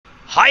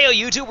Hiyo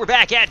YouTube, we're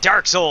back at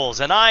Dark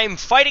Souls, and I'm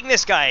fighting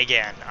this guy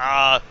again.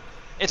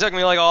 It took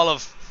me like all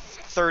of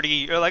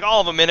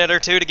a minute or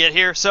two to get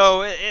here,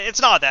 so it's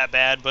not that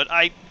bad, but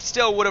I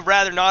still would have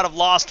rather not have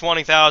lost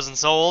 20,000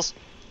 souls.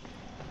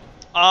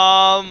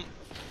 I'm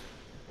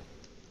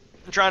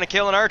trying to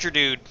kill an archer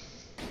dude.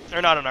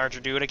 Or not an archer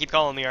dude, I keep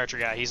calling him the archer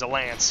guy. He's a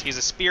lance. He's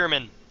a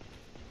spearman.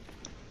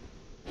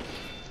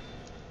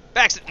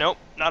 Backstab. Nope,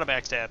 not a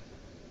backstab.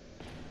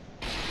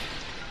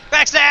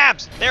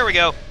 Backstabs! There we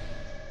go.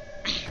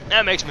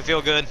 That makes me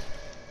feel good.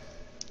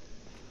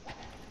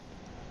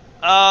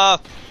 A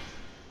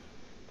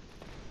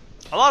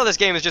lot of this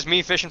game is just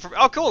me fishing for...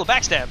 Oh, cool, a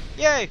backstab.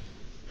 Yay!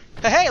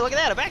 Hey, look at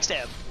that, a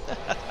backstab.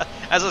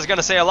 As I was going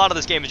to say, a lot of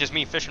this game is just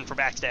me fishing for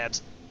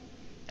backstabs.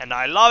 And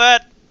I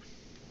love it!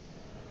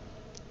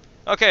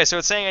 Okay, so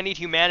it's saying I need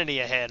humanity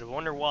ahead. I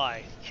wonder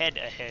why. Head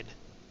ahead.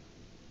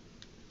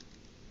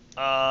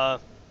 Come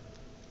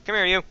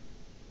here, you.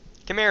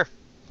 Come here.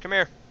 Come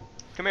here.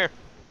 Come here.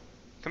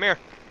 Come here.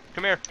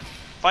 Come here.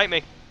 Fight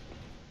me.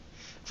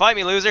 Fight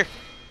me, loser.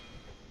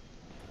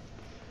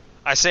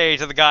 I say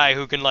to the guy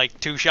who can, like,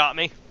 two-shot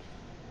me.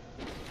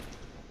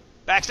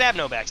 Backstab?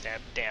 No backstab.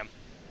 Damn.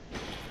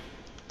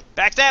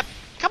 Backstab?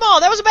 Come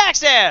on, that was a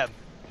backstab!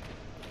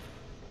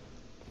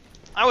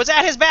 I was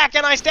at his back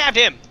and I stabbed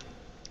him!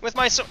 With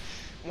my sword.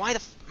 Why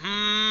the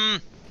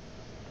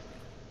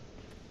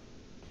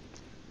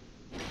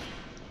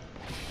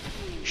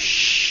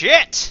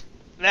Shit!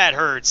 That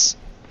hurts.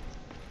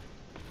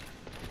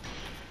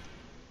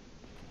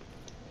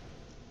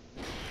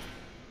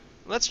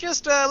 Let's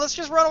just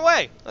run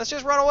away. Let's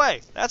just run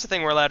away. That's the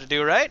thing we're allowed to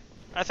do, right?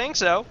 I think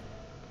so.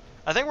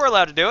 I think we're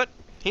allowed to do it.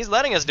 He's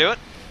letting us do it.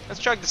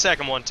 Let's chug the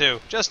second one, too,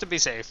 just to be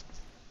safe.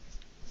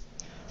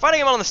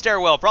 Fighting him on the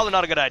stairwell, probably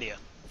not a good idea.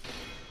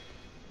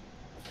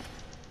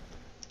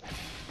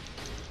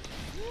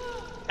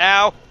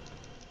 Ow.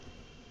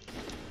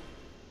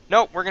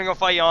 Nope, we're gonna go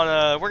fight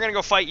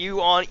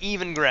you on,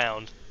 even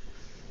ground.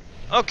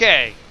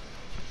 Okay.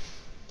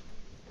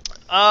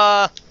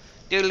 I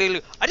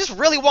just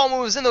really want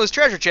what was in those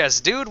treasure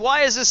chests, dude.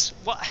 Why is this...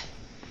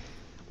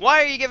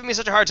 Why are you giving me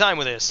such a hard time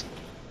with this?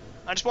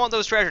 I just want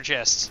those treasure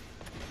chests.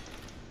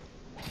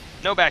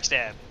 No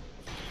backstab.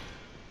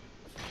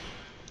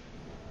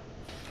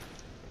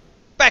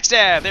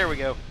 Backstab! There we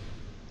go.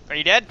 Are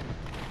you dead?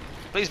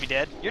 Please be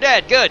dead. You're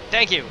dead! Good!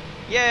 Thank you!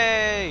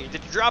 Yay!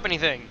 Did you drop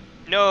anything?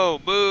 No!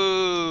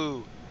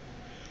 Boo!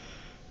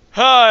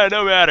 Ah,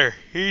 no matter.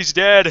 He's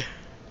dead.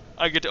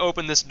 I get to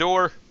open this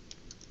door.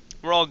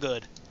 We're all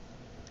good.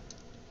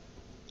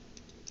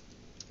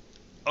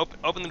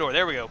 Open the door.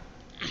 There we go.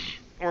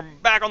 We're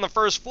back on the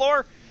first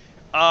floor.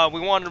 We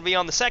wanted to be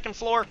on the second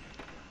floor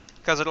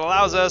because it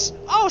allows us...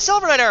 Oh,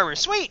 Silver Knight armor!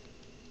 Sweet!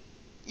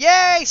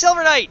 Yay!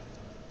 Silver Knight!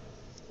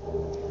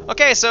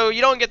 Okay, so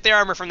you don't get the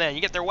armor from them.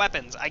 You get their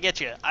weapons. I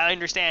get you. I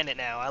understand it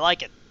now. I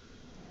like it.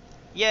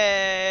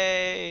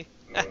 Yay!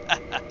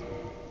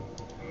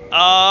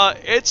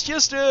 It's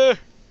just a...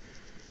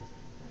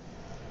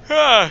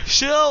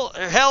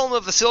 Helm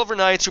of the Silver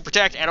Knights who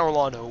protect Anor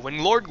Londo. When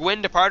Lord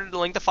Gwyn departed to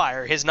link the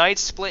fire, his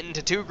knights split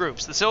into two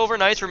groups. The Silver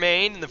Knights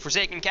remained in the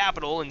Forsaken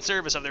Capital in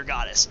service of their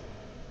goddess.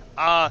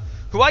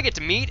 Who I get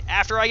to meet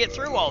after I get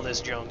through all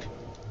this junk.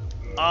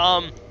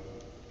 I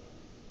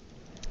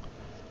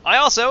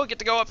also get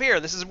to go up here.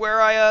 This is where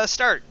I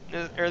start.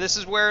 Or this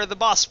is where the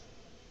boss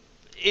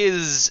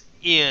is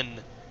in.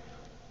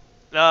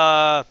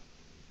 I'm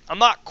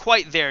not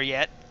quite there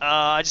yet.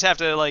 I just have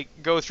to, like,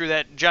 go through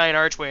that giant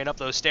archway and up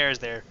those stairs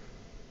there.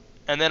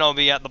 And then I'll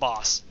be at the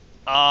boss.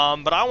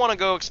 But I want to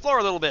go explore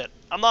a little bit.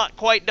 I'm not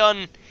quite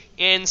done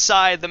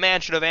inside the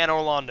mansion of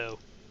Anor Londo.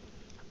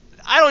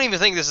 I don't even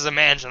think this is a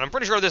mansion. I'm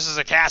pretty sure this is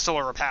a castle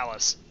or a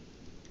palace.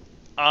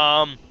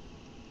 What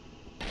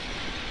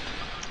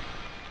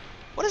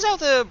is out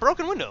the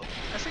broken window?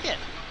 I forget.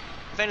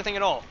 If anything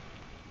at all.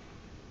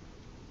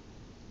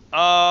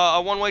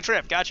 A one-way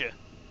trip. Gotcha.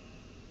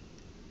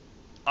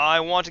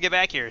 I want to get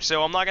back here,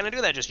 so I'm not going to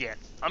do that just yet.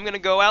 I'm going to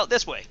go out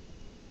this way.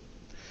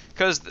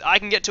 Because I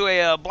can get to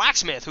a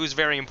blacksmith who's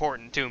very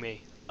important to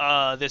me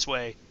this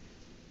way.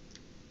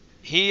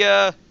 He,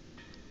 yeah,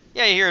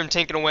 you hear him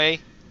tinking away.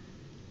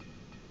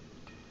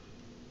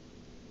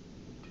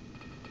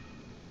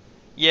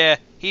 Yeah,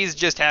 he's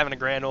just having a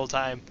grand old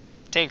time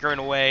tinkering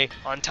away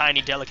on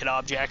tiny, delicate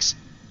objects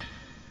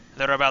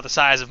that are about the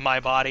size of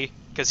my body,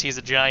 because he's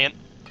a giant.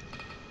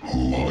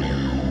 Who are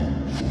you?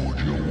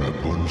 Forge your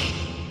weapons?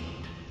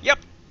 Yep.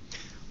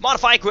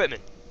 Modify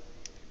equipment.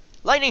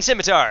 Lightning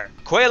Scimitar.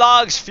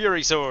 Quelaag's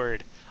Fury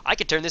Sword. I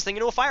could turn this thing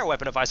into a fire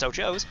weapon if I so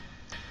chose.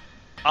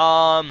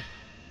 I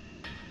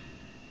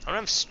don't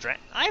have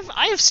strength.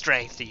 I have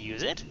strength to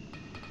use it.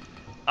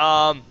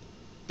 But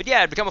yeah,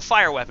 it'd become a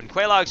fire weapon.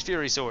 Quelaag's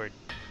Fury Sword.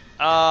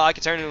 I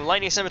could turn it into a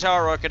Lightning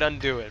Scimitar, or I could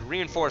undo it.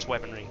 Reinforced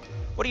weaponry.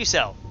 What do you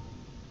sell?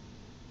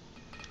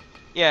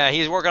 Yeah,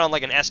 he's working on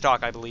like an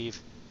S-Stock, I believe.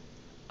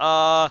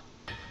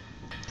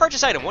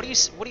 Purchase item. What are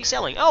you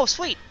selling? Oh,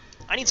 sweet.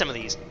 I need some of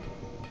these.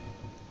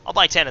 I'll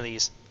buy 10 of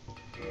these.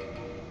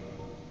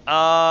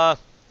 Oh,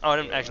 I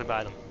didn't actually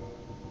buy them.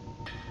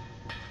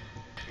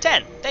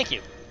 10. Thank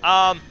you.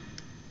 I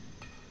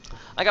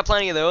got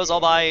plenty of those. I'll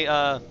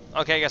buy,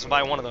 okay, I guess I'll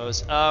buy one of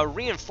those.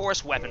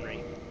 Reinforced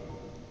weaponry.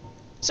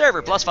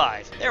 Server,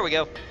 +5. There we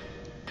go.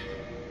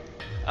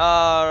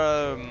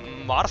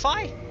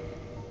 Modify?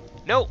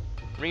 No.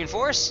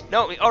 Reinforce?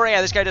 No. Oh,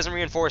 yeah, this guy doesn't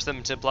reinforce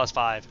them to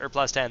 +5, or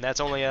 +10. That's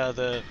only,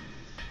 the,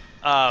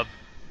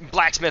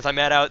 blacksmith I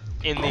met out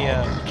in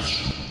the,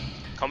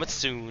 cometh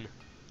soon.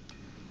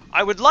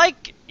 I would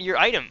like your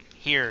item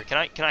here. Can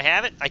I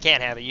have it? I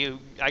can't have it.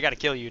 I gotta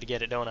kill you to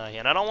get it, don't I?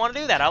 And I don't want to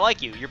do that. I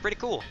like you. You're pretty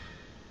cool.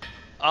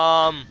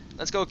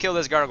 Let's go kill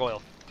this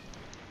gargoyle.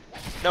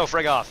 No,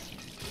 frig off.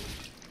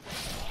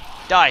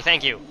 Die,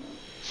 thank you.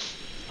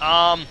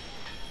 Now,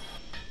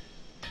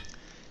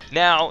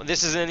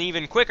 this is an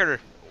even quicker...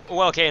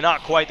 Well, okay,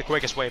 not quite the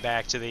quickest way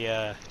back to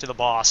the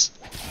boss.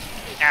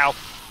 Ow.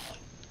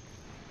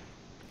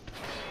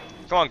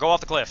 Come on, go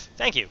off the cliff.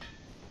 Thank you.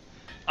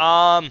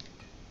 I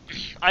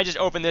just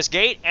opened this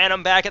gate, and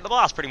I'm back at the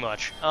boss, pretty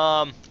much.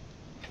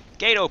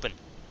 Gate open.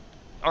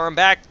 Or I'm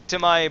back to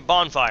my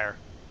bonfire.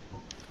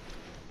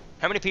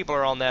 How many people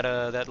are on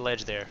that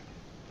ledge there?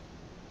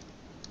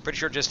 Pretty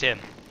sure just him.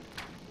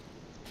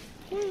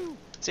 Woo.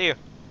 See you.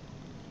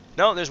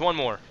 No, there's one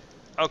more.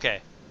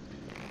 Okay.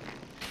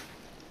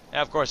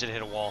 Yeah, of course it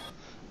hit a wall.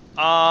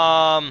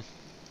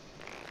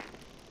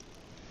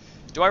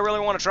 Do I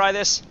really want to try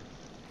this?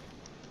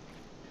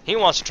 He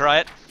wants to try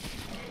it.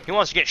 He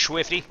wants to get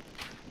swifty.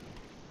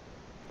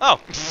 Oh,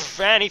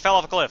 and he fell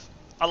off a cliff.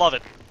 I love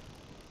it.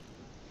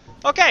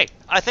 Okay,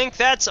 I think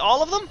that's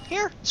all of them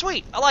here.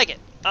 Sweet, I like it.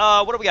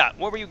 What do we got?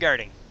 What were you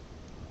guarding?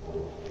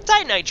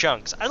 Titanite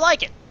chunks. I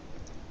like it.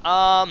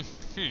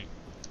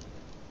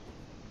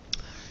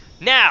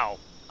 Now,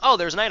 oh,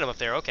 there's an item up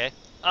there. Okay.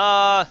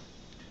 But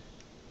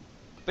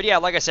yeah,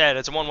 like I said,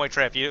 it's a one-way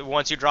trip.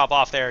 Once you drop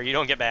off there, you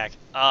don't get back.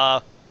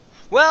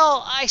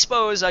 Well, I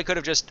suppose I could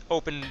have just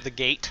opened the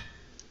gate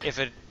if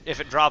it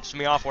drops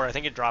me off where I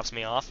think it drops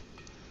me off.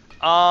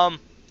 I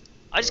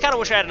just kind of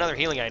wish I had another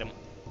healing item.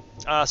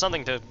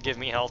 Something to give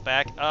me health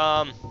back.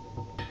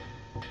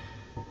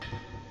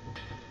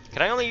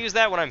 Can I only use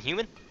that when I'm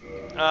human?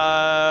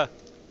 Because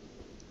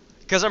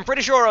I'm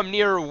pretty sure I'm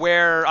near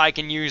where I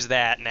can use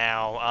that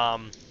now.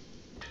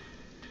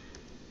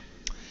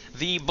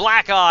 The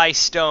Black Eye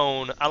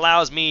Stone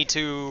allows me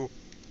to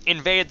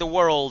invade the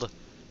world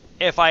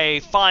if I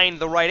find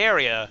the right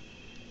area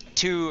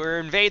or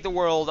invade the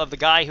world of the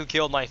guy who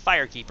killed my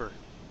Firekeeper.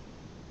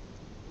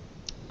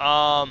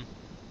 Oh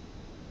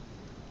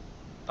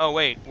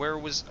wait, where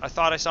was... I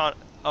thought I saw it.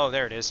 Oh,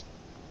 there it is.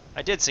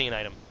 I did see an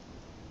item.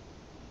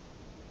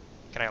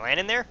 Can I land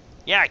in there?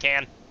 Yeah, I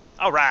can.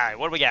 Alright,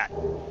 what do we got?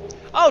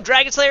 Oh,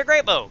 Dragon Slayer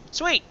Greatbow!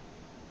 Sweet!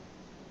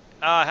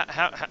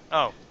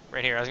 Oh,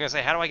 right here. I was gonna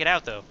say, how do I get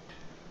out, though?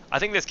 I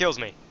think this kills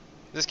me.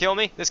 Does this kill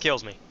me? This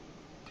kills me.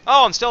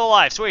 Oh, I'm still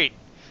alive. Sweet.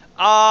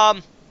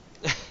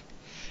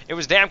 It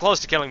was damn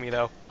close to killing me,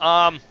 though.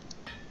 I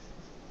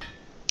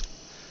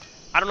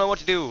don't know what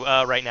to do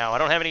right now. I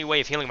don't have any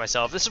way of healing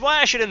myself. This is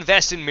why I should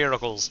invest in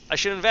miracles. I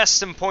should invest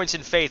some points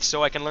in faith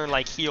so I can learn,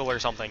 like, heal or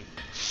something.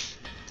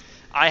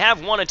 I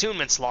have one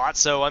attunement slot,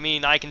 so, I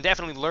mean, I can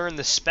definitely learn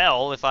the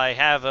spell if I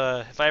have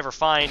if I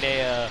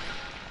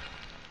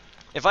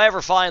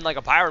ever find like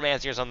a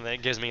pyromancy or something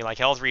that gives me like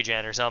health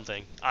regen or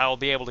something, I'll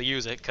be able to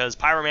use it, because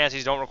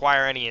pyromancies don't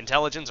require any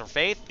intelligence or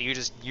faith, you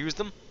just use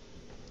them.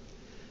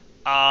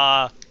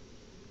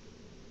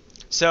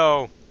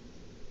 So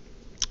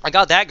I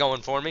got that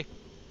going for me.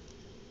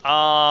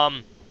 Oh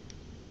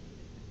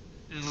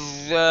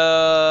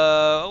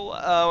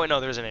no,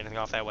 there isn't anything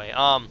off that way.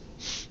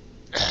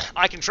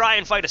 I can try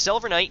and fight a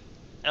Silver Knight,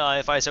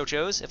 if I so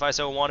chose, if I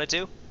so wanted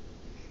to,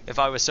 if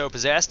I was so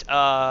possessed, with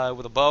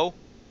a bow.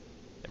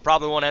 It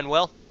probably won't end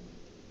well.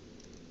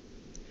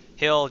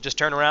 He'll just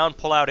turn around,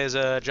 pull out his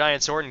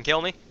giant sword, and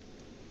kill me.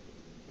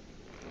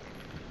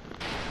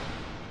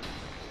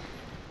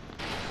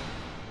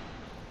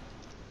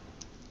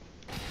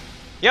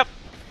 Yep.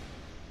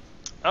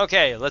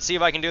 Okay, let's see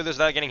if I can do this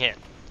without getting hit.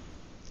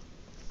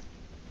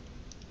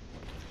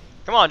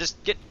 Come on, just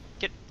get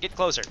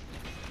closer.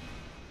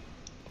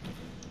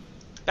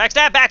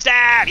 Backstab,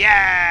 backstab!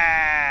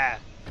 Yeah!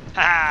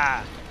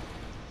 Ha!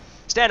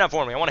 Stand up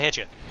for me. I want to hit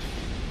you.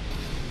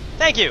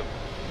 Thank you.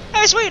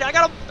 Hey, sweet! I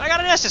got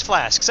an Estus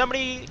flask.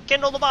 Somebody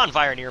kindled a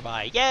bonfire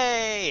nearby.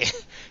 Yay!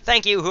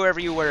 Thank you, whoever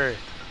you were.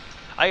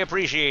 I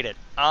appreciate it.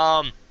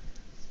 Now,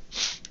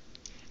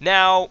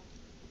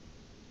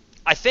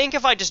 I think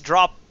if I just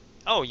drop...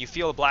 Oh, you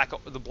feel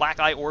the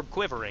black eye orb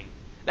quivering.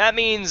 That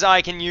means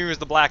I can use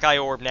the black eye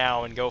orb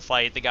now and go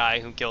fight the guy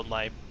who killed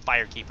my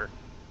Firekeeper.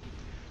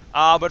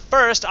 But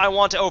first, I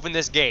want to open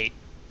this gate.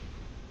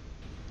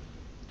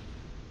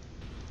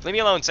 Leave me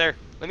alone, sir.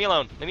 Leave me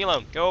alone. Leave me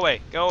alone. Go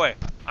away. Go away.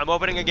 I'm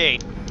opening a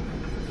gate.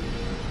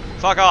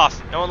 Fuck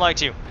off. No one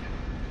likes you.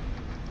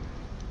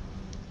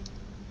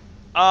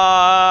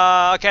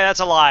 Okay, that's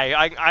a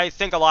lie. I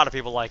think a lot of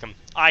people like him.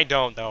 I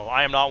don't, though.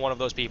 I am not one of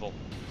those people.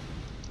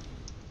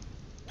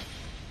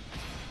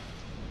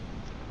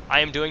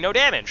 I am doing no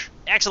damage.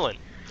 Excellent.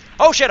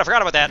 Oh shit, I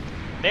forgot about that.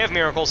 They have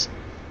miracles.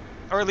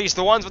 Or at least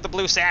the ones with the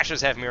blue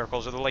sashes have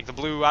miracles, or like the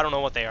blue, I don't know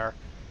what they are.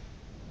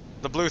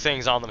 The blue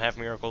things on them have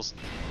miracles.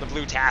 The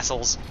blue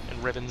tassels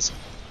and ribbons.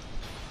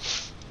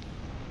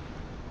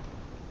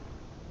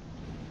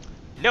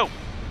 No!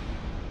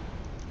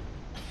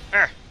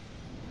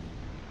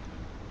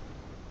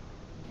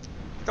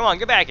 Come on,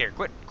 get back here.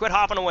 Quit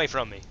hopping away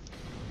from me.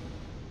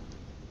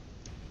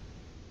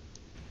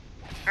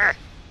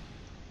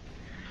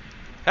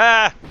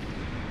 Ah!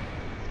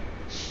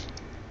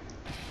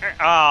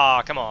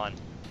 Ah, come on.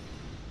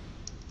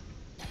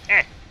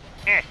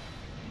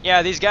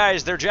 Yeah, these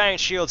guys, their giant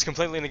shields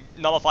completely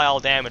nullify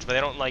all damage, but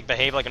they don't, like,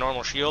 behave like a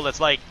normal shield.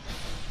 It's like,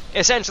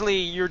 essentially,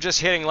 you're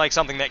just hitting, like,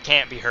 something that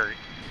can't be hurt.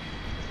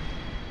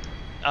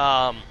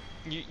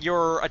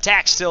 Your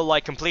attacks still,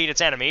 like, complete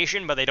its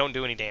animation, but they don't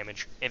do any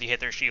damage if you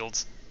hit their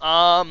shields.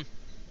 Now,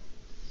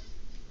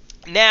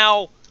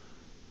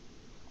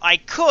 I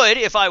could,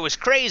 if I was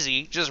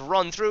crazy, just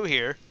run through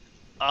here.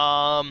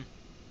 But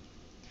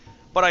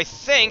I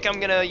think I'm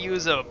gonna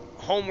use a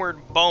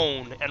homeward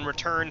bone and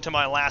return to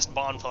my last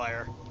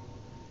bonfire.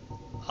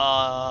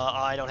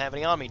 I don't have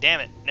any on me, damn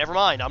it. Never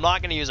mind, I'm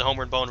not gonna use a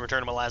homeward bone and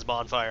return to my last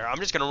bonfire. I'm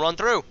just gonna run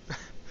through.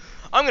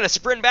 I'm gonna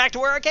sprint back to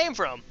where I came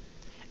from.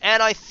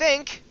 And I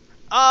think,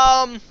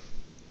 I'll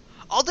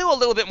do a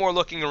little bit more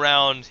looking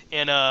around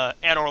in Anor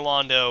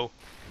Londo.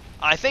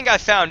 I think I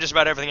found just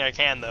about everything I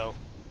can, though.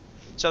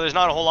 So there's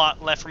not a whole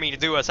lot left for me to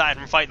do aside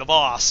from fight the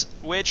boss,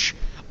 which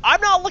I'm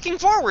not looking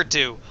forward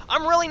to.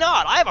 I'm really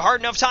not. I have a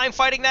hard enough time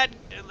fighting that.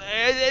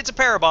 It's a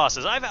pair of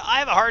bosses. I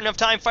have a hard enough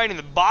time fighting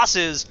the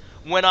bosses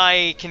when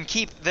I can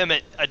keep them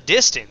at a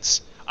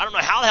distance. I don't know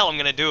how the hell I'm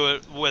gonna do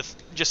it with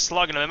just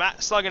slugging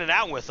it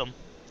out with them.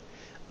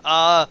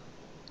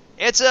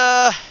 It's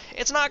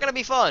not gonna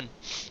be fun.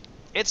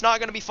 It's not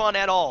gonna be fun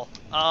at all.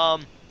 I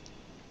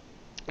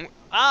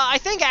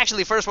think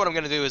actually first what I'm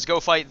gonna do is go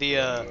fight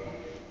the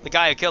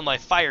guy who killed my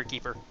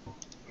firekeeper.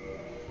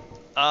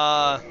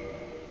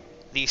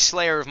 The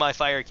slayer of my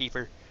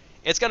firekeeper.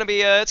 It's gonna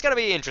be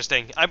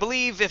interesting. I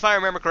believe, if I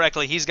remember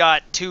correctly, he's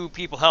got 2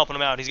 people helping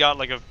him out. He's got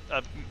like a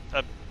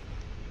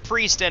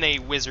priest and a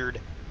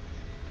wizard,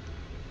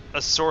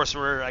 a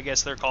sorcerer, I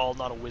guess they're called,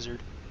 not a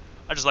wizard.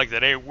 I just like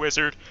that, a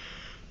wizard.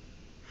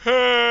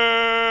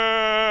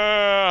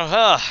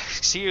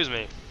 Excuse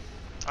me.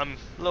 I'm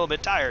a little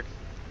bit tired.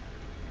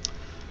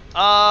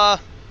 Come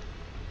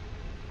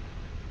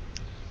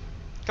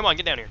on,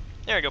 get down here.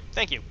 There we go.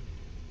 Thank you.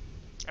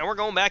 And we're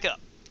going back up.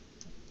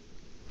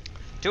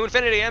 To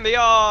infinity and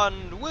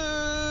beyond! Woo!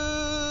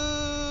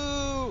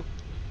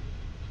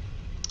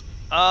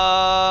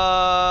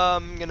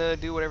 I'm gonna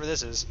do whatever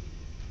this is.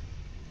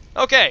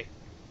 Okay,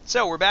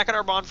 so we're back at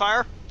our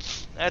bonfire.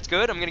 That's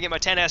good. I'm gonna get my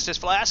 10 Estus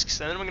flasks,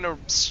 and then I'm gonna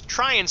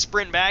try and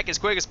sprint back as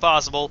quick as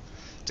possible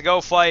to go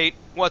fight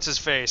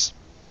what's-his-face.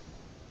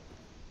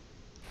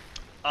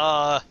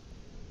 Mr.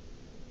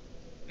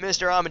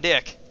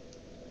 Amadick.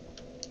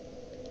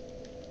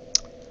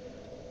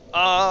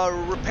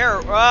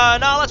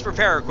 Let's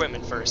repair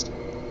equipment first.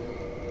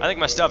 I think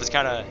my stuff is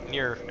kind of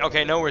near,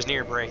 okay, nowhere's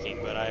near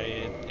breaking, but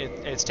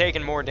it's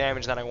taken more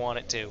damage than I want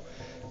it to.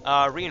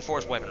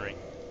 Reinforced weaponry.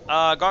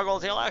 Gargoyle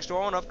tail axe, do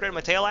I want to upgrade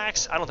my tail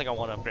axe? I don't think I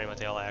want to upgrade my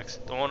tail axe.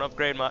 Do I want to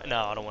upgrade my,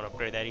 no, I don't want to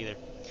upgrade that either.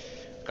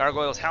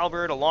 Gargoyle's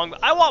halberd, a longbow.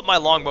 I want my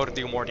longbow to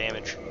do more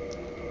damage.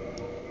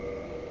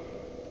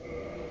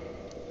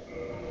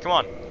 Come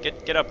on,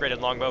 get upgraded,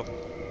 longbow.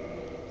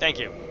 Thank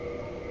you.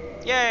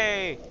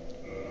 Yay!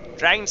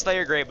 Dragon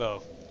Slayer Great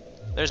Bow.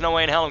 There's no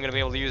way in hell I'm gonna be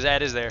able to use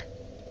that, is there?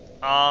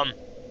 What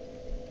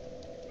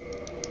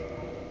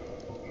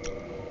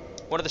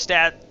are the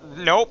stats?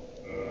 Nope.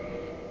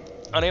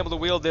 Unable to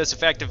wield this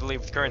effectively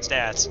with current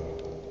stats.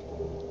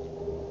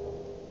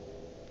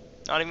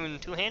 Not even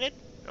two-handed?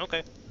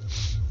 Okay.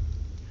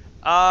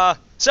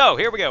 So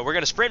here we go. We're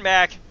gonna sprint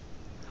back.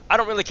 I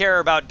don't really care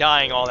about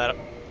dying all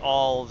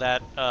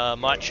that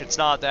much. It's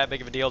not that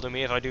big of a deal to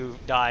me if I do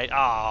die.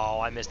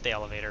 Oh, I missed the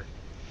elevator.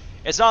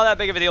 It's not that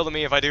big of a deal to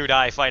me if I do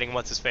die fighting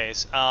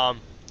what's-his-face.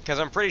 Because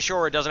I'm pretty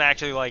sure it doesn't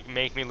actually, like,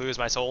 make me lose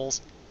my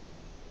souls.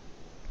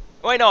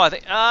 Wait, no, I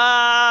think,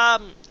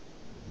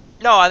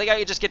 no, I think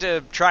I just get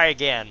to try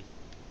again.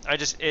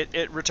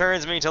 It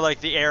returns me to,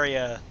 like, the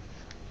area,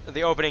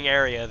 the opening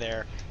area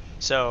there.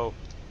 So,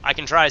 I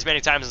can try as many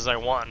times as I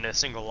want in a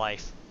single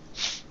life.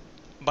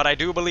 But I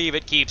do believe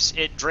it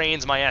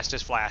drains my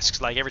Estus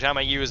flasks. Like, every time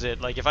I use it,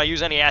 like, if I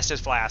use any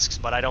Estus flasks,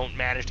 but I don't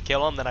manage to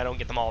kill them, then I don't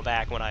get them all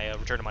back when I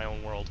return to my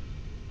own world.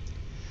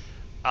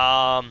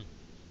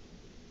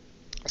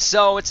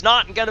 So it's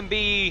not gonna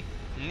be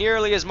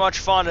nearly as much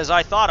fun as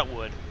I thought it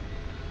would.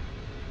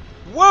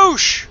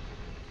 Whoosh!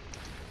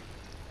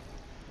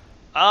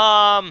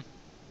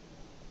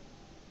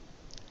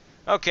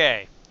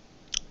 Okay.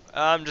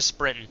 I'm just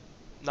sprinting.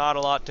 Not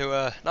a lot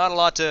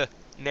to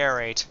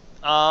narrate.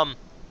 I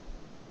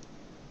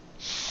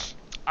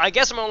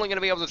guess I'm only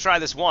gonna be able to try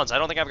this once. I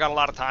don't think I've got a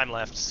lot of time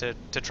left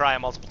to try it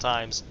multiple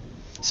times.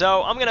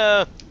 So I'm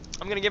gonna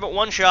give it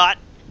one shot.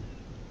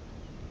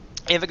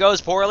 If it goes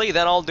poorly,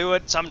 then I'll do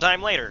it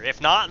sometime later. If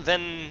not,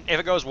 then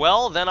if it goes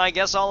well, then I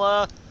guess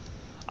I'll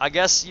I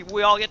guess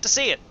we all get to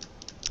see it.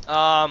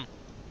 I'm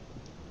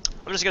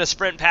just gonna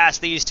sprint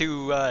past these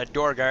two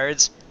door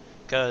guards,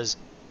 cause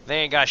they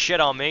ain't got shit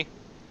on me.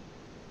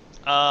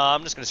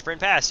 I'm just gonna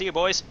sprint past. See you,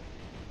 boys.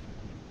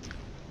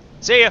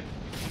 See ya.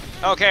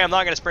 Okay, I'm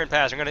not gonna sprint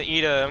past. I'm gonna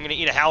eat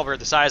a halberd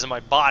the size of my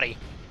body.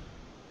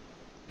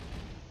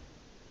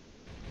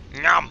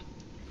 Nom.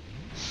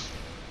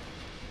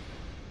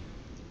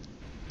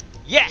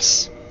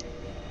 Yes.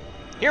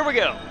 Here we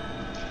go.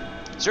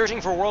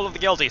 Searching for World of the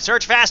Guilty.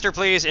 Search faster,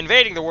 please.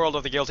 Invading the World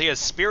of the Guilty as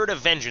Spirit of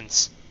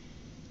Vengeance.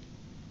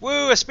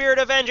 Woo, a Spirit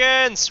of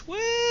Vengeance! Woo,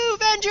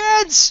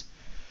 vengeance!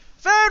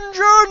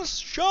 Vengeance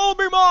shall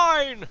be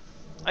mine!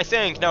 I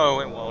think. No,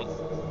 it won't.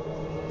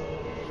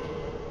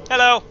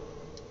 Hello.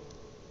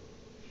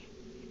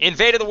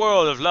 Invaded the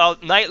world of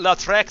Knight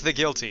Lautrec the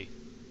Guilty.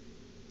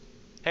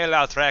 Hey,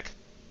 Lautrec.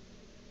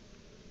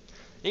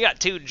 You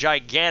got two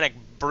gigantic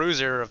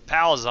bruiser of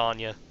pals on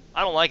you.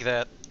 I don't like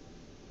that.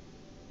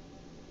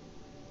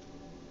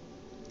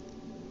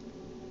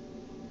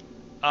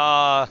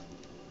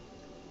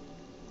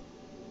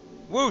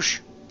 Whoosh!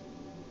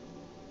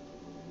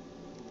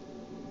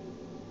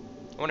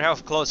 I wonder how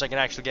close I can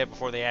actually get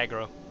before they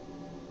aggro.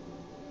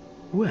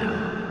 Well,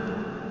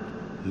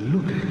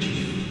 look at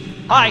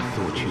you. Hi! I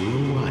thought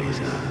you were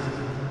wiser.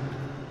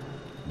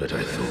 But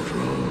I thought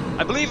wrong.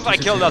 I believe if I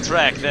kill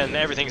Lautrec, then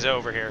everything's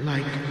over here.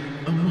 Like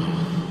a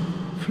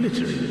moth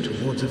flittering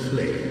towards a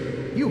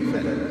flame. You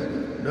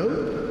fellas, no?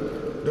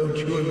 Don't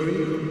you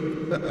agree?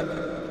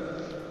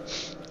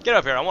 Get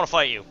up here, I want to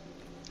fight you.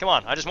 Come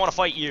on, I just want to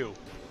fight you.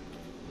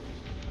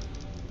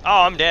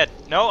 Oh, I'm dead.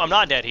 No, I'm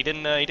not dead. He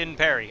didn't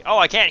parry. Oh,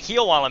 I can't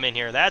heal while I'm in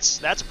here. That's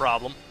a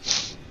problem.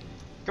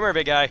 Come here,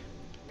 big guy.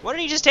 What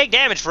did he just take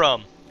damage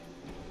from?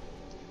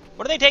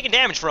 What are they taking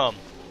damage from?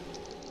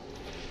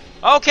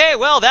 Okay,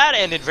 well, that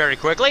ended very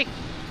quickly.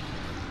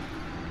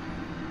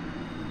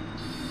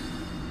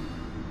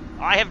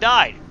 I have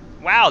died.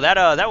 Wow,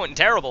 that went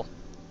terrible.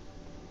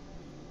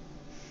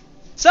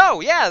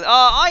 So, yeah,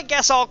 I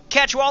guess I'll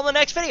catch you all in the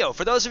next video.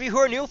 For those of you who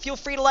are new, feel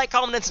free to like,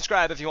 comment, and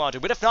subscribe if you want to.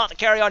 But if not,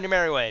 carry on your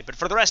merry way. But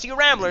for the rest of you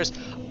ramblers...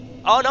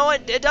 Oh, no,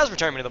 it does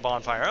return me to the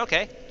bonfire.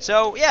 Okay.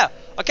 So, yeah,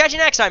 I'll catch you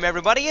next time,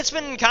 everybody. It's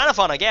been kind of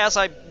fun, I guess.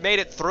 I made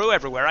it through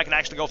everywhere. I can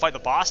actually go fight the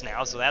boss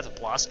now, so that's a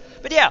plus.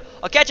 But yeah,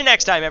 I'll catch you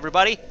next time,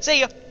 everybody.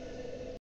 See ya!